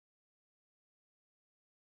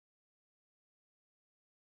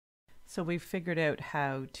So we've figured out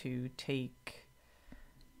how to take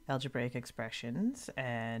algebraic expressions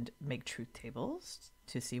and make truth tables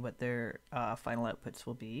to see what their final outputs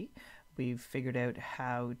will be. We've figured out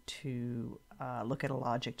how to look at a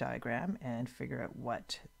logic diagram and figure out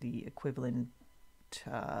what the equivalent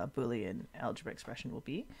Boolean algebra expression will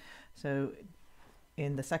be. So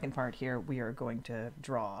in the second part here, we are going to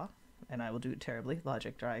draw, and I will do it terribly,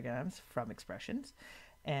 logic diagrams from expressions.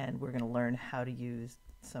 And we're going to learn how to use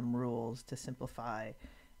some rules to simplify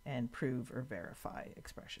and prove or verify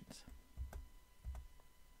expressions.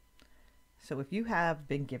 So if you have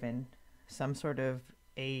been given some sort of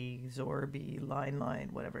A, XOR B, line,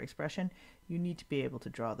 whatever expression, you need to be able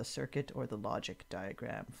to draw the circuit or the logic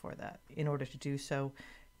diagram for that. In order to do so,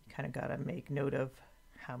 you kind of got to make note of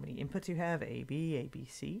how many inputs you have, A, B,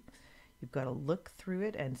 C. You've got to look through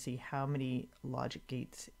it and see how many logic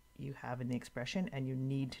gates you have in the expression, and you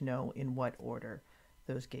need to know in what order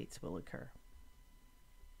those gates will occur.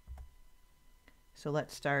 So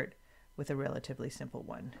let's start with a relatively simple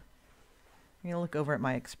one. I'm going to look over at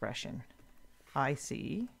my expression. I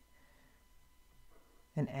see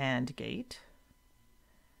an AND gate.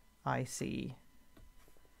 I see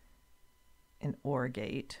an OR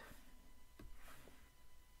gate.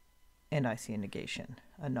 And I see a negation,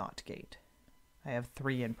 a NOT gate. I have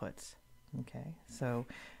 3 inputs. Okay, so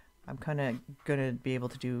I'm kind of going to be able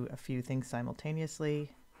to do a few things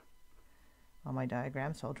simultaneously on my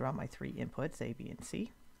diagram. So I'll draw my 3 inputs, A, B, and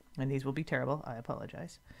C. And these will be terrible. I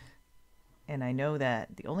apologize. And I know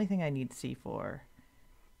that the only thing I need C for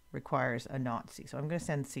requires a NOT C. So I'm going to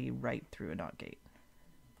send C right through a NOT gate.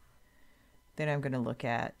 Then I'm going to look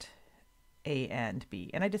at A and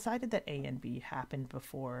B. And I decided that A and B happened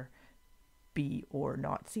before B or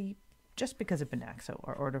NOT C just because of Binaxo,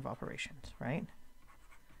 or order of operations, right?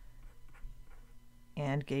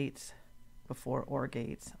 AND gates before OR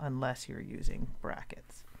gates unless you're using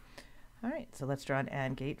brackets. All right, so let's draw an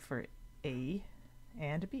AND gate for A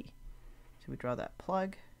and B. So we draw that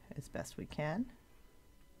plug as best we can.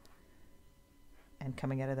 And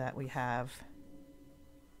coming out of that we have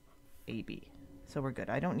AB. So we're good.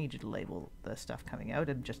 I don't need you to label the stuff coming out.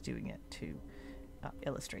 I'm just doing it to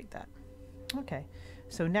illustrate that. Okay,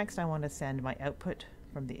 so next I want to send my output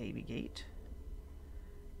from the AB gate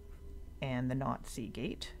and the NOT C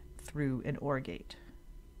gate through an OR gate.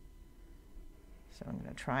 So I'm going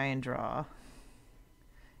to try and draw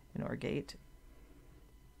an OR gate.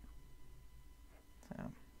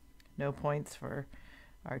 So no points for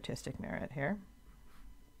artistic merit here.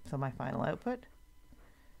 So my final output,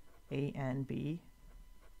 A and B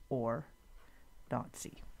or NOT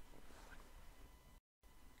C.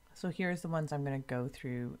 So here's the ones I'm going to go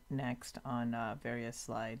through next on various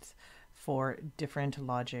slides for different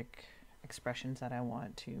logic expressions that I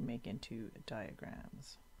want to make into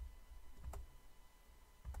diagrams.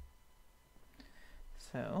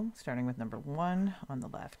 So starting with number 1 on the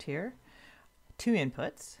left here, 2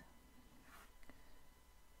 inputs,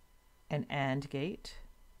 an AND gate,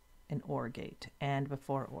 an OR gate, AND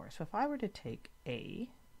before OR. So if I were to take A,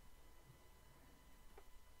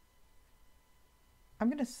 I'm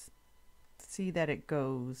going to see that it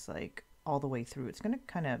goes like all the way through. It's going to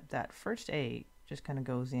kind of, that first A just kind of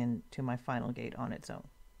goes into my final gate on its own.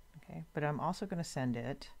 Okay, but I'm also going to send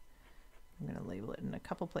it, I'm going to label it in a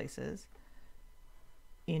couple places,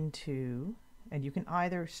 into, and you can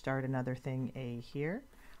either start another thing A here,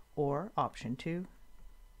 or option 2,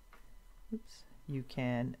 oops, you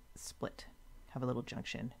can split, have a little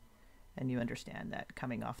junction, and you understand that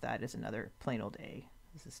coming off that is another plain old A.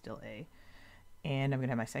 This is still A. And I'm going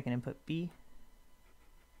to have my second input B,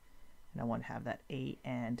 and I want to have that A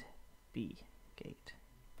and B gate.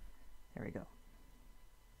 There we go.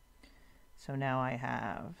 So now I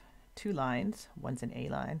have 2 lines, one's an A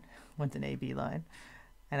line, one's an AB line,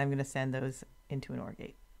 and I'm going to send those into an OR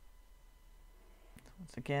gate. So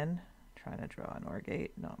once again, trying to draw an OR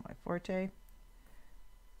gate, not my forte.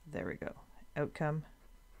 There we go. Outcome,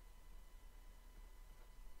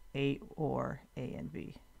 A or A and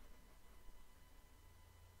B.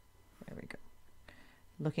 There we go.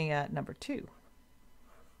 Looking at number 2.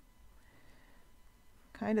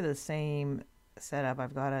 Kind of the same setup.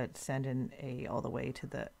 I've got to send an A all the way to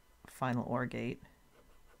the final OR gate.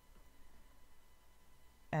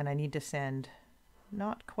 And I need to send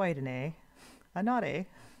not quite an A, a not A,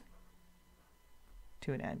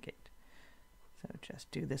 to an AND gate. So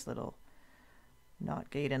just do this little NOT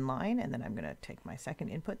gate in line, and then I'm going to take my second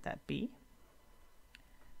input, that B.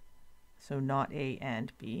 So NOT A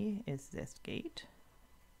and B is this gate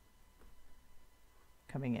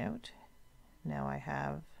coming out. Now I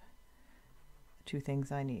have 2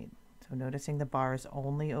 things I need. So So noticing the bar is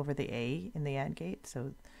only over the A in the AND gate,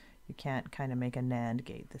 so you can't kind of make a NAND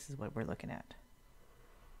gate. This is what we're looking at.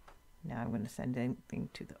 Now I'm going to send anything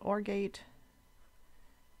to the OR gate,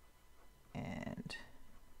 and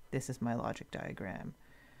this is my logic diagram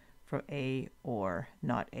for A or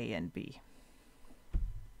not A and B.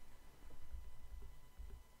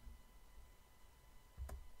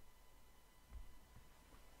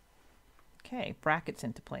 Okay, brackets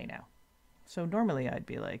into play now. So normally I'd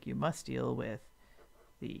be like, you must deal with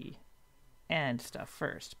the AND stuff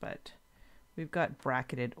first, but we've got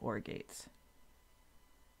bracketed OR gates.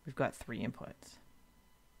 We've got 3 inputs.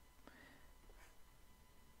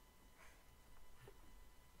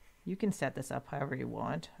 You can set this up however you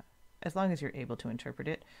want, as long as you're able to interpret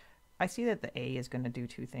it. I see that the A is going to do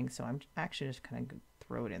 2 things, so I'm actually just going to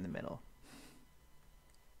throw it in the middle.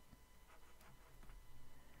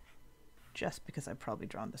 Just because I've probably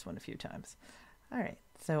drawn this one a few times. All right,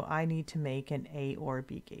 so I need to make an A or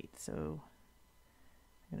B gate. So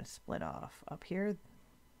I'm going to split off up here,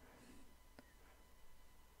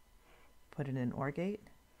 put in an OR gate,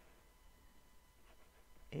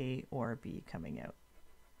 A or B coming out.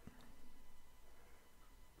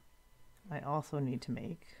 I also need to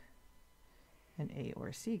make an A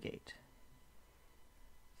or C gate.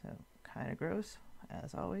 So kind of gross,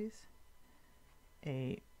 as always,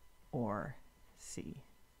 A or C.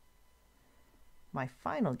 My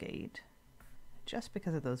final gate, just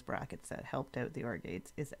because of those brackets that helped out the OR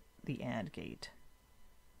gates, is the AND gate,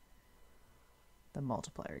 the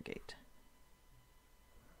multiplier gate.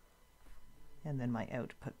 And then my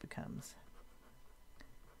output becomes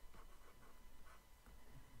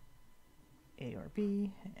A or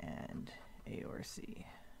B and A or C.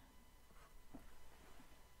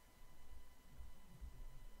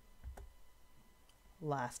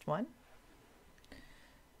 Last one.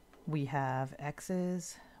 We have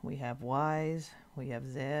X's, we have Y's, we have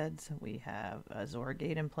Z's, we have a XOR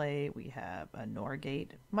gate in play, we have a NOR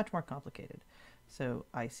gate, much more complicated. So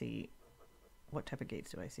I see, what type of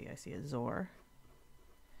gates do I see? I see a XOR.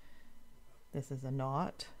 This is a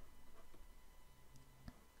NOT.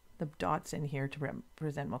 The dot's in here to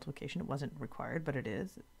represent multiplication. It wasn't required, but it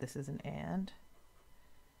is. This is an and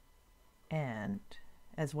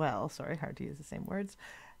as well, sorry, hard to use the same words,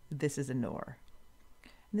 this is a NOR.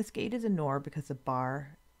 And this gate is a NOR because the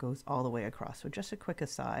bar goes all the way across. So just a quick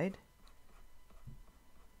aside,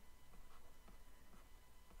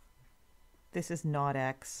 this is not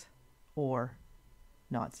X or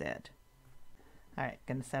not Z. All right,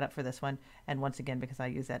 going to set up for this one. And once again, because I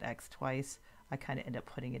use that X twice, I kind of end up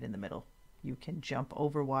putting it in the middle. You can jump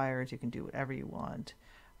over wires, you can do whatever you want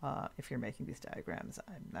if you're making these diagrams.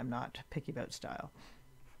 I'm not picky about style.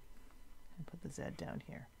 And put the Z down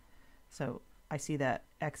here. So I see that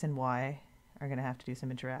X and Y are going to have to do some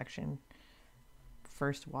interaction.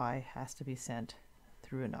 First, Y has to be sent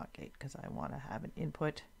through a NOT gate because I want to have an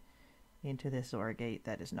input into this XOR gate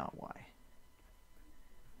that is not Y.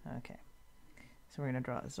 Okay, so we're going to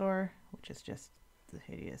draw a XOR, which is just the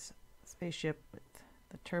hideous spaceship with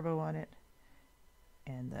the turbo on it,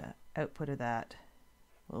 and the output of that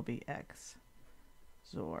will be X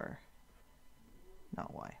XOR,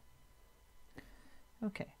 not Y.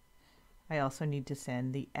 Okay, I also need to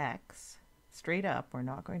send the X straight up. We're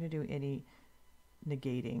not going to do any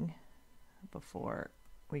negating before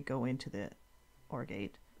we go into the OR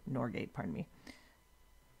gate, NOR gate, pardon me.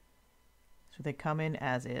 So they come in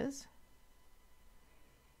as is.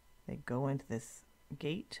 They go into this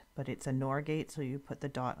gate, but it's a NOR gate, so you put the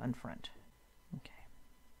dot on front. Okay,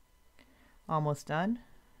 almost done.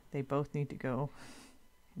 They both need to go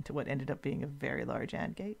into what ended up being a very large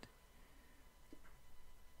AND gate.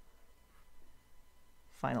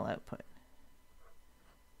 Final output.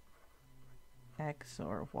 X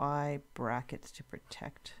or Y, brackets to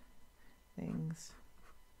protect things.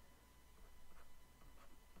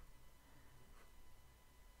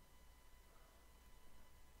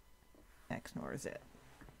 X NOR Z.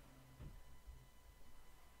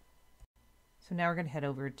 So now we're going to head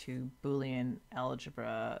over to Boolean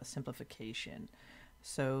Algebra simplification.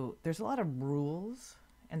 So there's a lot of rules,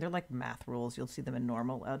 and they're like math rules. You'll see them in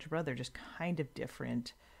normal algebra. They're just kind of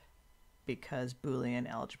different because Boolean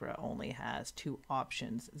Algebra only has 2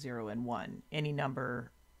 options, 0 and 1. Any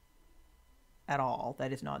number at all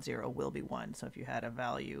that is not 0 will be 1. So if you had a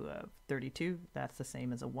value of 32, that's the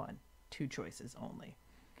same as a 1. 2 choices only.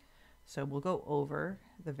 So we'll go over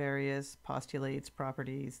the various postulates,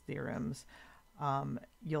 properties, theorems.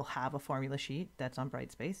 You'll have a formula sheet that's on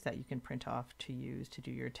Brightspace that you can print off to use to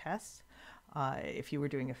do your tests. If you were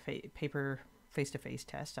doing a paper face-to-face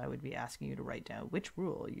test, I would be asking you to write down which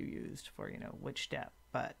rule you used for, which step.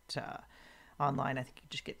 But online, I think you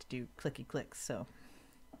just get to do clicky clicks, so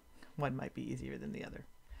one might be easier than the other.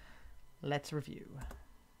 Let's review.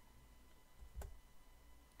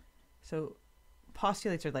 So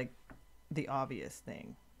postulates are like the obvious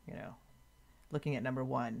thing, looking at number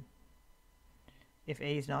 1. If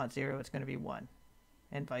A is not 0, it's going to be 1,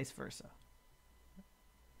 and vice versa.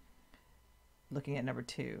 Looking at number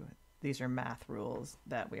 2, these are math rules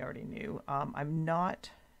that we already knew. I'm not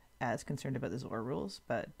as concerned about the XOR rules,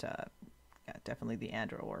 but yeah, definitely the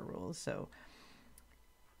AND or OR rules. So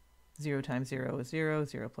 0 times 0 is 0,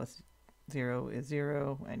 0 plus 0 is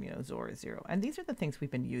 0, and XOR is 0. And these are the things we've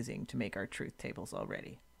been using to make our truth tables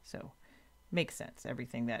already. So makes sense.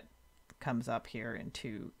 Everything that comes up here in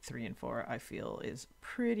 2, 3, and 4, I feel is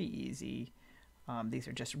pretty easy. These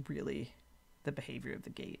are just really the behavior of the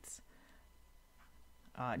gates.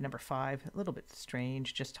 Number 5, a little bit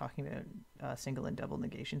strange, just talking about single and double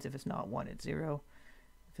negations. If it's not 1, it's 0.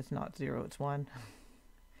 If it's not 0, it's 1.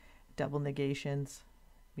 Double negations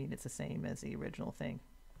mean it's the same as the original thing.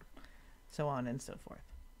 So on and so forth.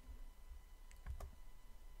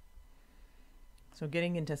 So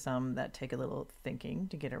getting into some that take a little thinking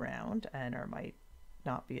to get around and or might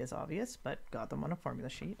not be as obvious, but got them on a formula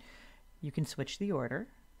sheet. You can switch the order.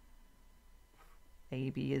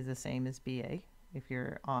 AB is the same as BA if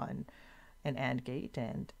you're on an AND gate,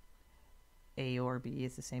 and A or B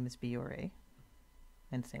is the same as B or A,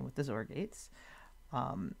 and same with the XOR gates.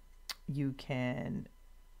 You can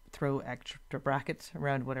throw extra brackets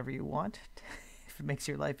around whatever you want if it makes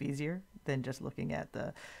your life easier than just looking at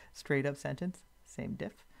the straight up sentence. Same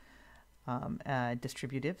diff.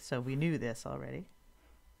 Distributive, so we knew this already.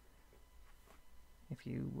 If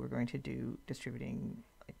you were going to do distributing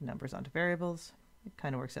like numbers onto variables, it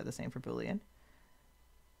kind of works out the same for Boolean.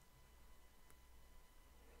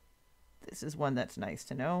 This is one that's nice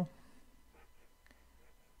to know.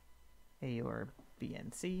 A or B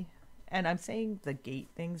and C. And I'm saying the gate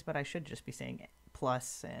things, but I should just be saying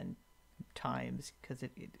plus and times because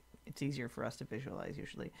it's easier for us to visualize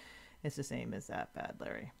usually. It's the same as that, bad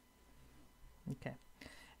Larry. Okay.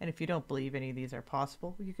 And if you don't believe any of these are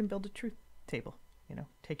possible, you can build a truth table.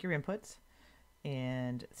 Take your inputs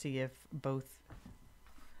and see if both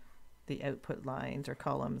the output lines or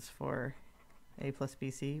columns for A plus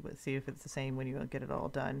BC, but see if it's the same when you get it all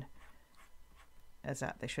done as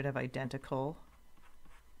that. They should have identical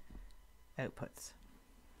outputs.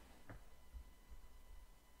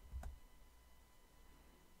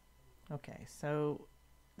 Okay, so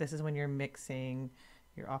this is when you're mixing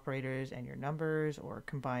your operators and your numbers or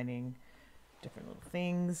combining different little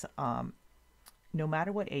things. No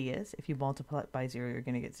matter what A is, if you multiply it by 0, you're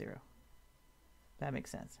going to get 0. That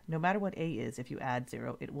makes sense. No matter what A is, if you add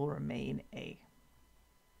 0, it will remain A.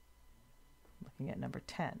 Looking at number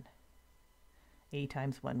 10. A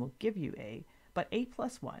times 1 will give you A, but A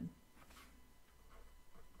plus 1,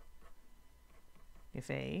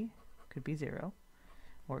 if A could be 0,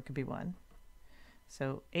 or it could be 1.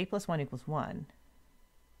 So A plus 1 equals 1,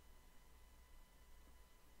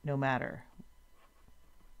 no matter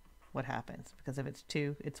what happens, because if it's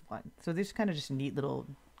 2, it's 1. So these kind of just neat little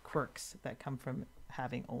quirks that come from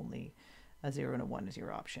having only a 0 and a 1 as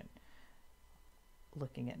your option.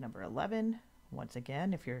 Looking at number 11, once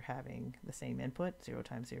again, if you're having the same input, 0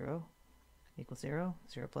 times 0 equals 0,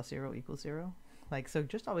 0 plus 0 equals 0. So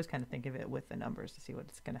just always kind of think of it with the numbers to see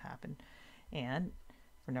what's going to happen. And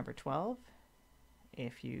for number 12,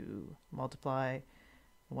 if you multiply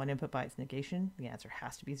one input by its negation, the answer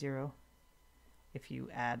has to be 0. If you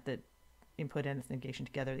add the input and its negation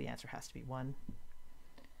together, the answer has to be 1.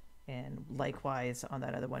 And likewise, on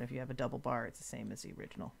that other one, if you have a double bar, it's the same as the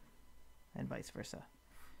original, and vice versa.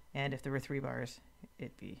 And if there were 3 bars,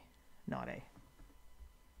 it'd be not A.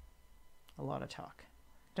 A lot of talk.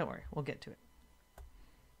 Don't worry, we'll get to it.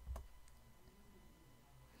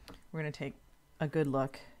 We're going to take a good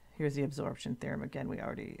look. Here's the absorption theorem. Again, we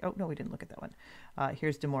didn't look at that one.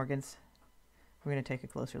 Here's De Morgan's. We're going to take a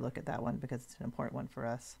closer look at that one because it's an important one for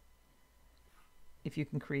us. If you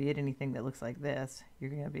can create anything that looks like this, you're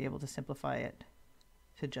going to be able to simplify it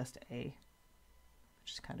to just A,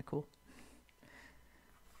 which is kind of cool.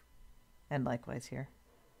 And likewise here.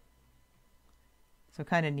 So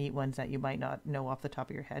kind of neat ones that you might not know off the top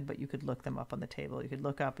of your head, but you could look them up on the table. You could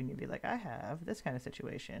look up and you'd be like, I have this kind of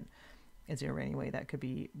situation. Is there any way that could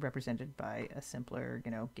be represented by a simpler,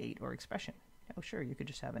 gate or expression? Oh, sure, you could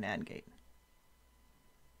just have an AND gate.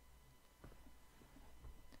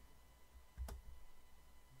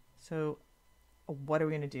 So what are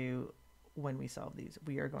we going to do when we solve these?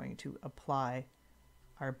 We are going to apply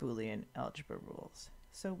our Boolean algebra rules.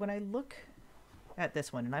 So when I look at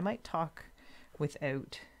this one, and I might talk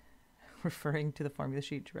without referring to the formula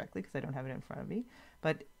sheet directly because I don't have it in front of me,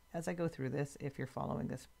 but as I go through this, if you're following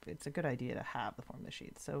this, it's a good idea to have the formula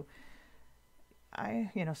sheet. So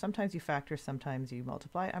sometimes you factor, sometimes you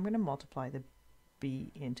multiply. I'm going to multiply the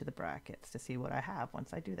b into the brackets to see what I have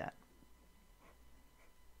once I do that.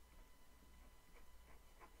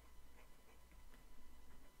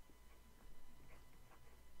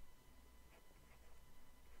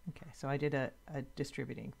 Okay, so I did a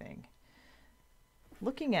distributing thing.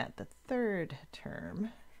 Looking at the third term,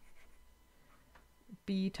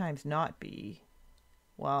 b times not b,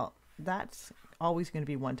 well, that's always going to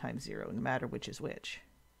be 1 times 0, no matter which is which.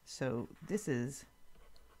 So this is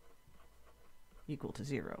equal to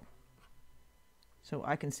 0. So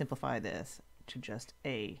I can simplify this to just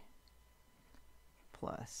a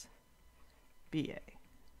plus ba.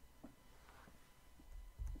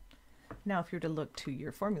 Now, if you were to look to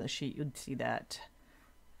your formula sheet, you'd see that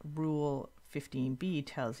rule 15b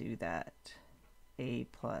tells you that a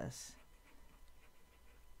plus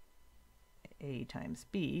a times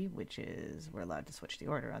b, which is, we're allowed to switch the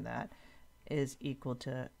order on that, is equal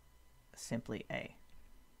to simply a.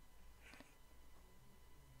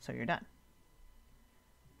 So you're done.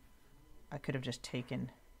 I could have just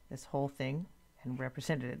taken this whole thing and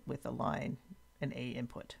represented it with a line, an a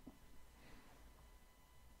input.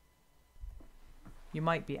 You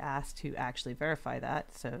might be asked to actually verify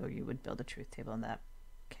that, so you would build a truth table in that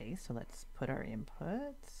case. So let's put our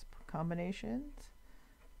inputs, combinations.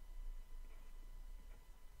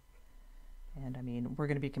 And I mean, we're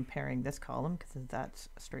going to be comparing this column because that's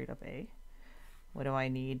straight up A. What do I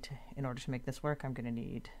need in order to make this work? I'm going to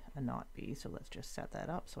need a not B, so let's just set that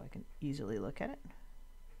up so I can easily look at it.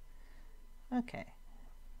 Okay.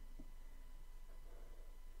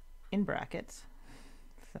 In brackets,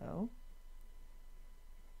 so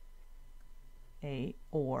A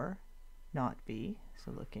or not B,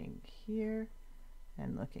 so looking here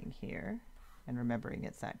and looking here, and remembering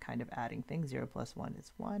it's that kind of adding thing. 0 plus 1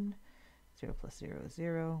 is 1. 0 plus 0 is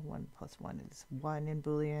 0, 1 plus 1 is 1 in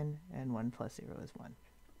Boolean, and 1 plus 0 is 1.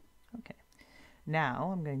 Okay,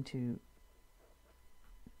 now I'm going to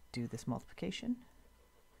do this multiplication,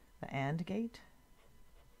 the AND gate,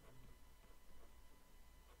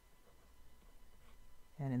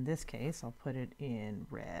 and in this case I'll put it in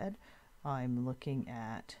red. I'm looking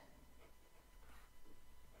at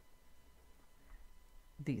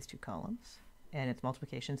these two columns, and it's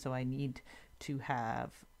multiplication, so I need to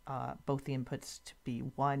have both the inputs to be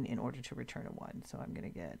 1 in order to return a 1. So I'm going to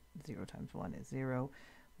get 0 times 1 is 0,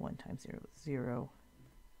 1 times 0 is 0,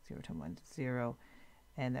 0 times 1 is 0,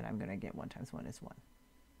 and then I'm going to get 1 times 1 is 1.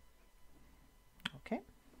 Okay.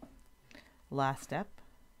 Last step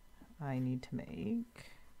I need to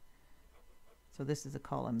make. So this is a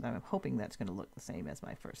column that I'm hoping that's going to look the same as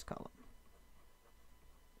my first column.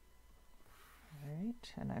 All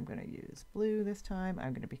right, and I'm going to use blue this time.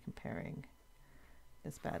 I'm going to be comparing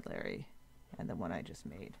this bad Larry and the one I just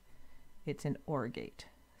made. It's an OR gate.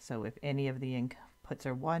 So if any of the inputs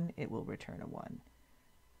are 1, it will return a 1.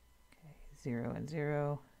 Okay, 0 and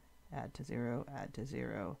 0, add to 0, add to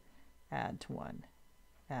 0, add to 1,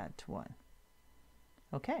 add to 1.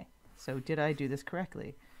 Okay, so did I do this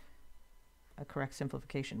correctly? A correct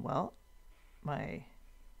simplification. Well, my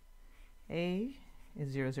A is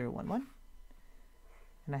 0, 0, 1, 1,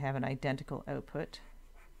 and I have an identical output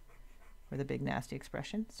for the big nasty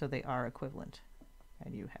expression, so they are equivalent,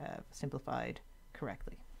 and you have simplified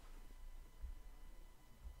correctly.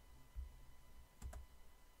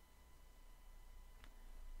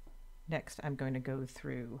 Next, I'm going to go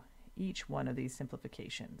through each one of these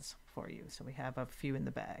simplifications for you, so we have a few in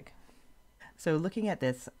the bag. So looking at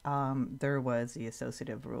this, there was the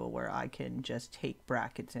associative rule where I can just take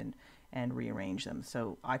brackets and rearrange them.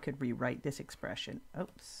 So I could rewrite this expression,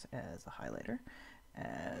 oops, as a highlighter,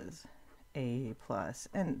 as a plus,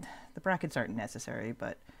 and the brackets aren't necessary,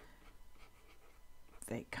 but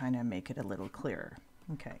they kind of make it a little clearer.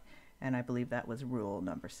 Okay, and I believe that was rule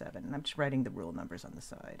number 7, and I'm just writing the rule numbers on the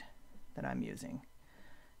side that I'm using.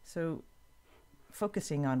 So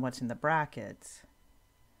focusing on what's in the brackets,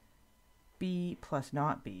 b plus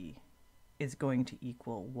not b is going to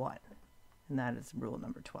equal 1, and that is rule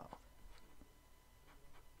number 12.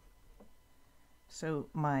 So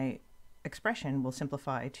my expression will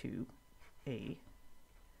simplify to a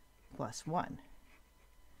plus 1.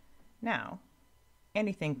 Now,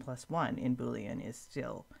 anything plus 1 in Boolean is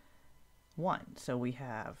still 1. So we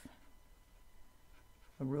have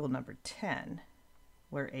a rule number 10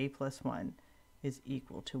 where a plus 1 is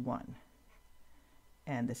equal to 1.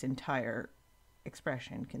 And this entire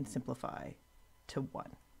expression can simplify to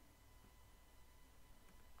 1.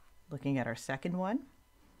 Looking at our second one,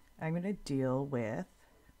 I'm going to deal with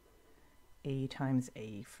a times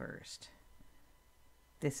a first.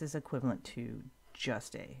 This is equivalent to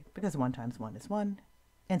just a, because 1 times 1 is 1,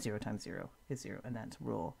 and 0 times 0 is 0, and that's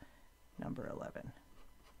rule number 11.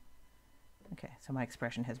 Okay, so my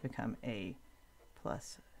expression has become a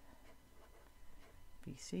plus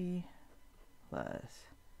bc plus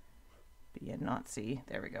b and not c.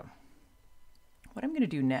 There we go. What I'm going to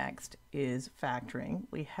do next is factoring.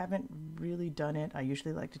 We haven't really done it. I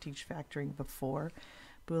usually like to teach factoring before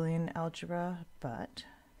Boolean algebra, but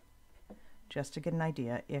just to get an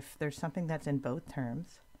idea, if there's something that's in both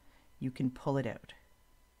terms, you can pull it out.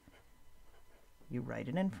 You write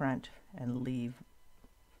it in front and leave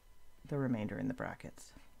the remainder in the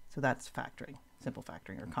brackets. So that's factoring, simple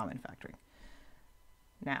factoring or common factoring.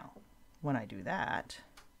 Now, when I do that,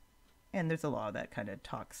 and there's a law that kind of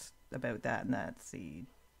talks about that, and that's the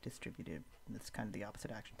distributive, that's kind of the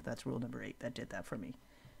opposite action, but that's rule number 8 that did that for me.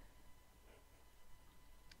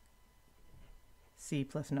 C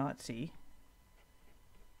plus not C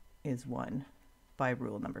is 1 by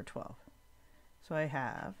rule number 12. So I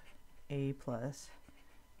have a plus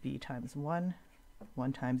b times 1.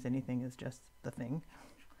 1 times anything is just the thing.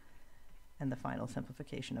 And the final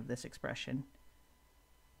simplification of this expression,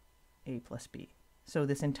 a plus b. So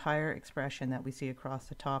this entire expression that we see across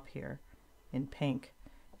the top here in pink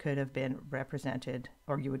could have been represented,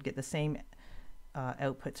 or you would get the same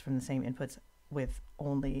outputs from the same inputs with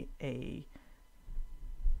only a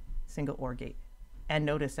single OR gate. And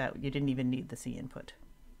notice that you didn't even need the C input.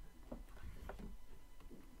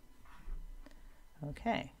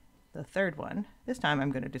 Okay, the third one, this time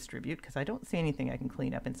I'm going to distribute because I don't see anything I can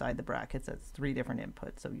clean up inside the brackets. That's 3 different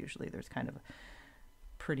inputs, so usually there's kind of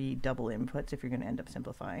pretty double inputs if you're going to end up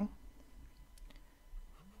simplifying.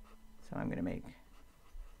 So I'm going to make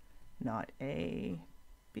not A,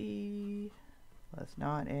 B, plus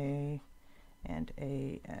not A and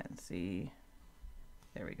C.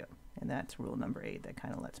 There we go. And that's rule number 8 that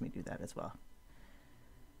kind of lets me do that as well.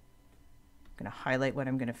 I'm going to highlight what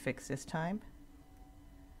I'm going to fix this time.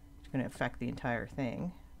 It's going to affect the entire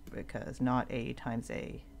thing because not A times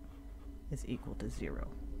A is equal to 0.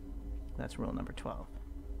 That's rule number 12.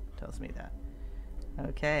 Tells me that.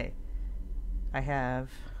 Okay.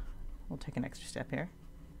 We'll take an extra step here.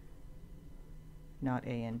 Not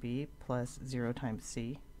A and B plus 0 times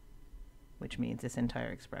C, which means this entire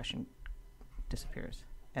expression disappears.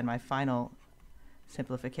 And my final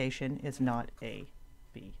simplification is not A,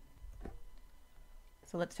 B.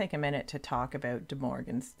 So let's take a minute to talk about De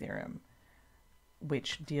Morgan's theorem,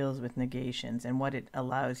 which deals with negations, and what it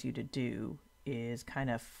allows you to do is kind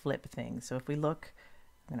of flip things. So if we look,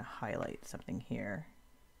 I'm going to highlight something here.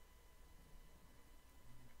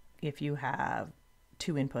 If you have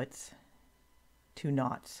 2 inputs, 2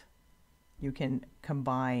 nots, you can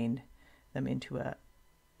combine them into a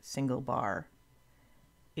single bar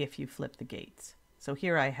if you flip the gates. So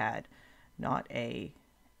here I had not A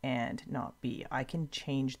and not B. I can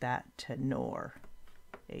change that to nor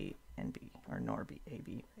A and B, or nor B,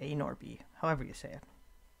 A nor B, however you say it.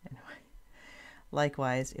 Anyway.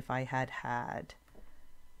 Likewise, if I had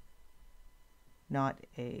not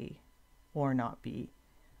A or not B,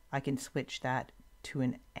 I can switch that to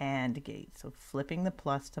an AND gate. So flipping the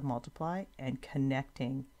plus to multiply and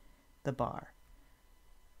connecting the bar.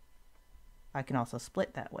 I can also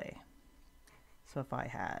split that way. So if I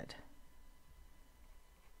had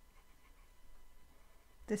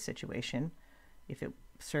this situation, if it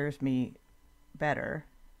serves me better,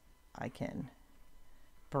 I can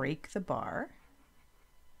break the bar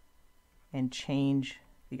and change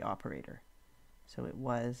the operator. So it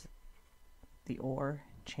was the OR,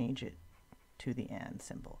 change it to the AND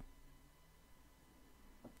symbol.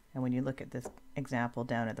 And when you look at this example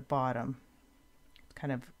down at the bottom,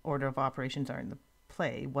 kind of order of operations are in the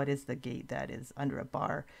play. What is the gate that is under a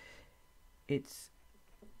bar? It's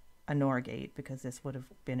a NOR gate because this would have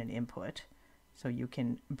been an input. So you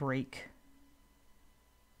can break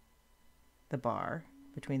the bar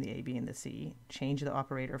between the A, B, and the C, change the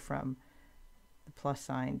operator from the plus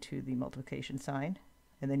sign to the multiplication sign,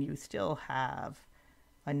 and then you still have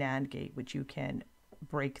a NAND gate, which you can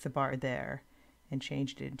break the bar there and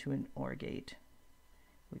change it into an OR gate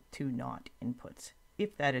with 2 NOT inputs,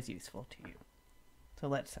 if that is useful to you. So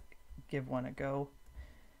let's give one a go,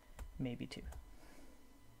 maybe 2.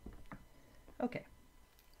 Okay,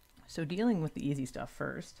 so dealing with the easy stuff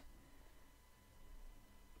first,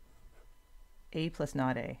 A plus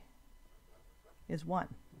not A is 1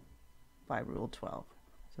 by rule 12.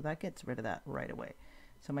 So that gets rid of that right away.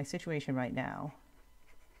 So my situation right now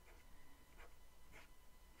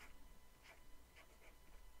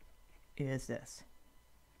is this.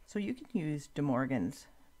 So you can use De Morgan's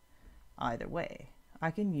either way.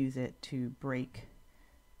 I can use it to break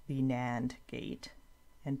the NAND gate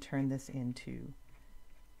and turn this into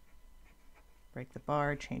break the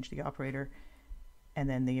bar, change the operator, and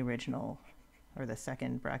then the original or the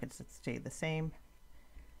second brackets that stay the same.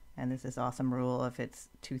 And there's this awesome rule: if it's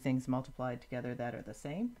two things multiplied together that are the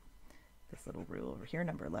same, this little rule over here,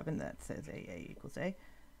 number 11, that says AA equals A,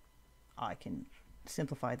 I can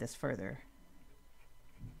simplify this further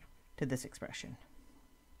to this expression.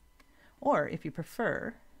 Or if you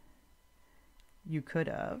prefer, you could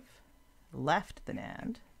have left the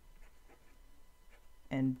NAND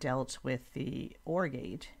and dealt with the OR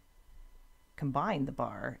gate, combined the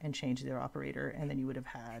bar and changed their operator, and then you would have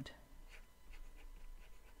had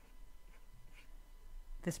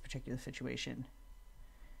this particular situation,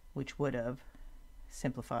 which would have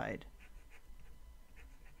simplified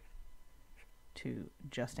to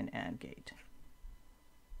just an AND gate.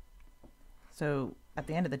 So at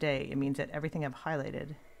the end of the day, it means that everything I've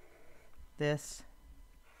highlighted, this,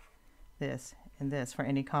 this, and this, for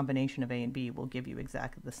any combination of A and B will give you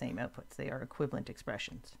exactly the same outputs. They are equivalent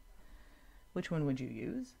expressions. Which one would you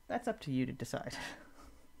use? That's up to you to decide.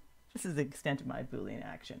 This is the extent of my Boolean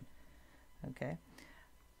action. Okay?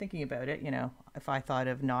 Thinking about it, you know, if I thought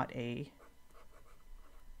of not A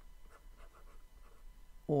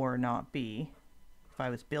or not B, if I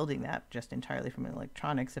was building that just entirely from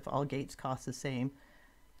electronics, if all gates cost the same,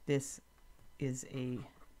 this is a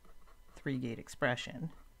 3-gate expression.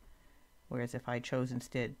 Whereas if I chose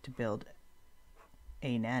instead to build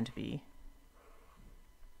A NAND B,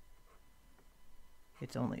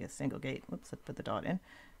 it's only a single gate. Whoops, let's put the dot in.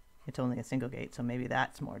 It's only a single gate, so maybe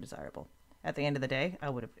that's more desirable. At the end of the day, I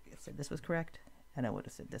would have said this was correct, and I would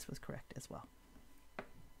have said this was correct as well.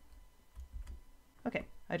 Okay,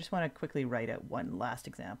 I just want to quickly write out one last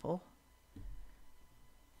example.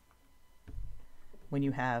 When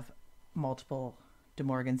you have multiple De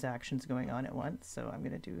Morgan's actions going on at once. So I'm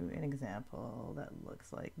going to do an example that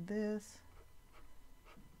looks like this.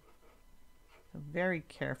 So very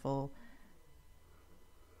careful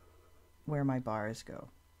where my bars go.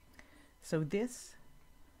 So this,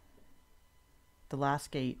 the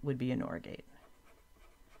last gate would be an OR gate,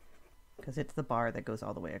 because it's the bar that goes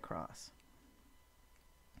all the way across.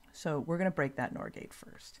 So we're going to break that NOR gate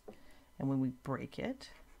first. And when we break it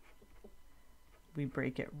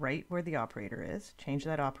right where the operator is, change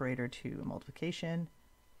that operator to a multiplication,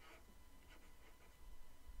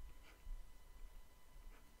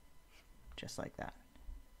 just like that.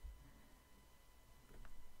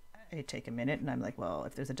 I take a minute and I'm like, well,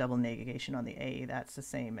 if there's a double negation on the A, that's the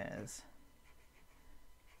same as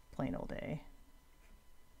plain old A.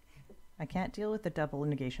 I can't deal with the double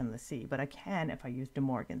negation on the C, but I can if I use De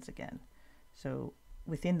Morgan's again. So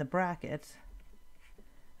within the brackets,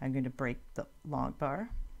 I'm going to break the long bar,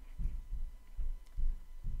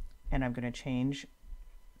 and I'm going to change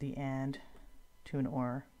the AND to an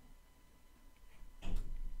OR,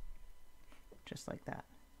 just like that.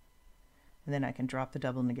 And then I can drop the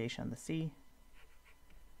double negation on the C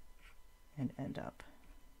and end up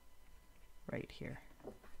right here.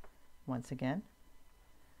 Once again,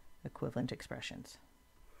 equivalent expressions.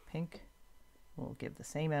 Pink will give the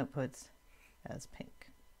same outputs as pink.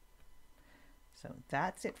 So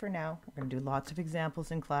that's it for now. We're going to do lots of examples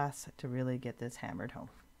in class to really get this hammered home.